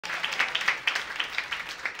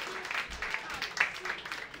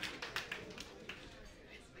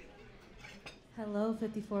Hello,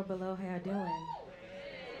 54 Below. How y'all doing?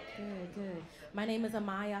 Good, good. My name is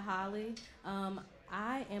Amaiya Holley.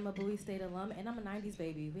 I am a Bowie State alum, and I'm a 90s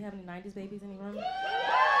baby. We have any 90s babies in the room? All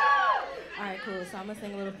right, cool. So I'm going to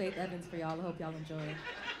sing a little Faith Evans for y'all. I hope y'all enjoy it.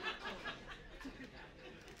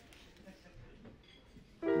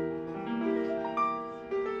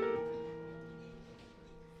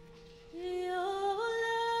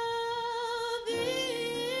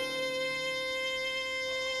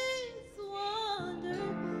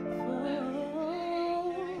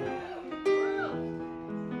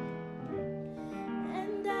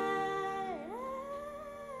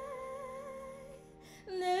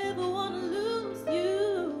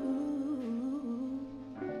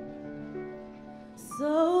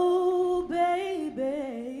 So, baby,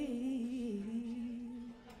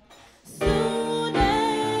 soon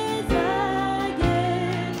as I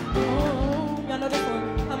get home, y'all know this one,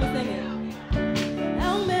 I'm gonna sing it.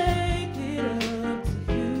 I'll make it up to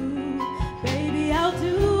you, baby, I'll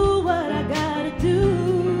do what I gotta do.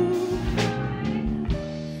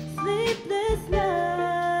 Sleepless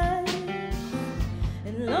nights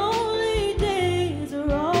and lonely days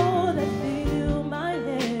are all that fill my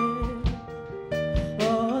head.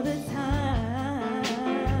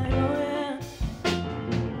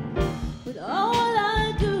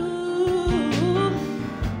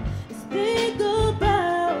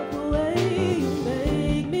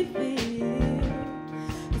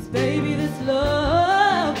 Baby, this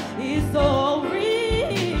love is so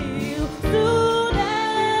real. Soon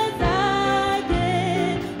as I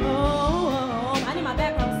get home, I need my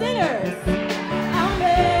background singers. I'll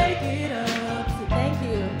make it up. So thank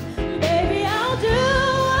you, baby. I'll do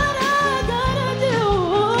what I gotta do.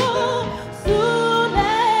 Soon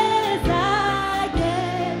as I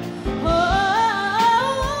get home,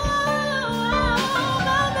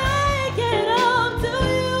 I'll make it up to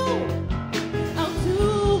you. I'll do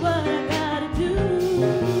what I gotta do.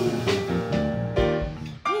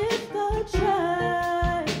 If I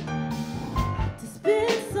try to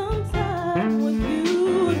spend some time with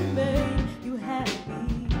you to make you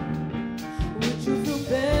happy, would you feel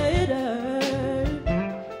better?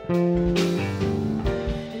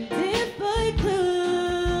 And if I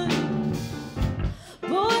could,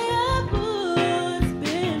 boy, I would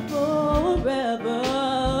spend forever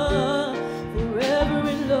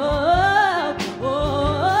in love.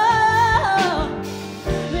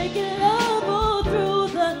 Making love all through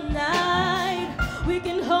the night. We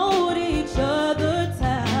can hold each other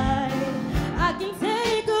tight. I can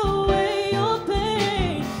take away your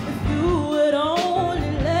pain if you would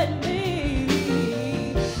only let me.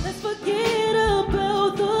 Let's forget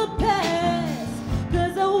about the past,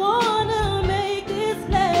 'cause I wanna make this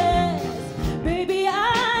last. Baby,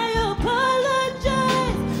 I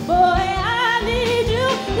apologize. Boy, I need you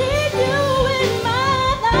in my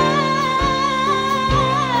life,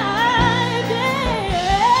 yeah.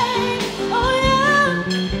 Oh yeah,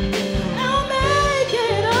 I'll make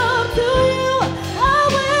it up to you. I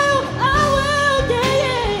will, yeah,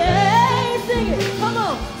 yeah. Sing it, come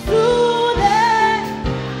on. Soon as,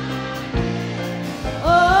 oh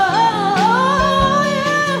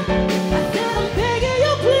yeah. I said I'm begging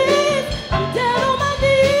you, please. I'm down on my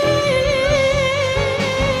knees.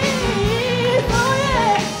 Oh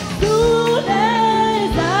yeah. Soon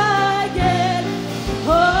as I get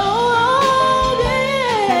home,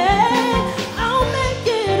 yeah, I'll make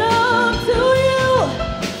it up to you.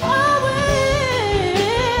 I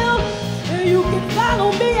will. And you can follow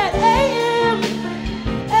me at AMAIYA.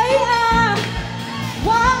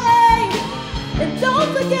 And don't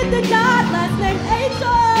forget the God last name HOLLEY.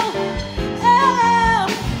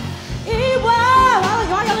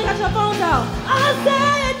 Why y'all ain't got your phones out? I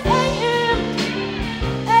said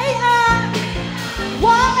AMAIYA.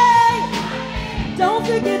 Don't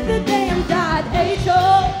forget the damn God HOLLEY.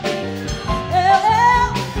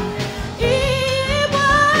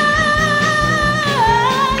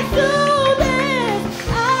 Soon as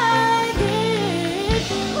I get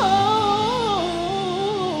home.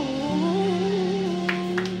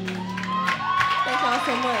 Thank y'all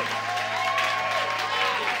so much.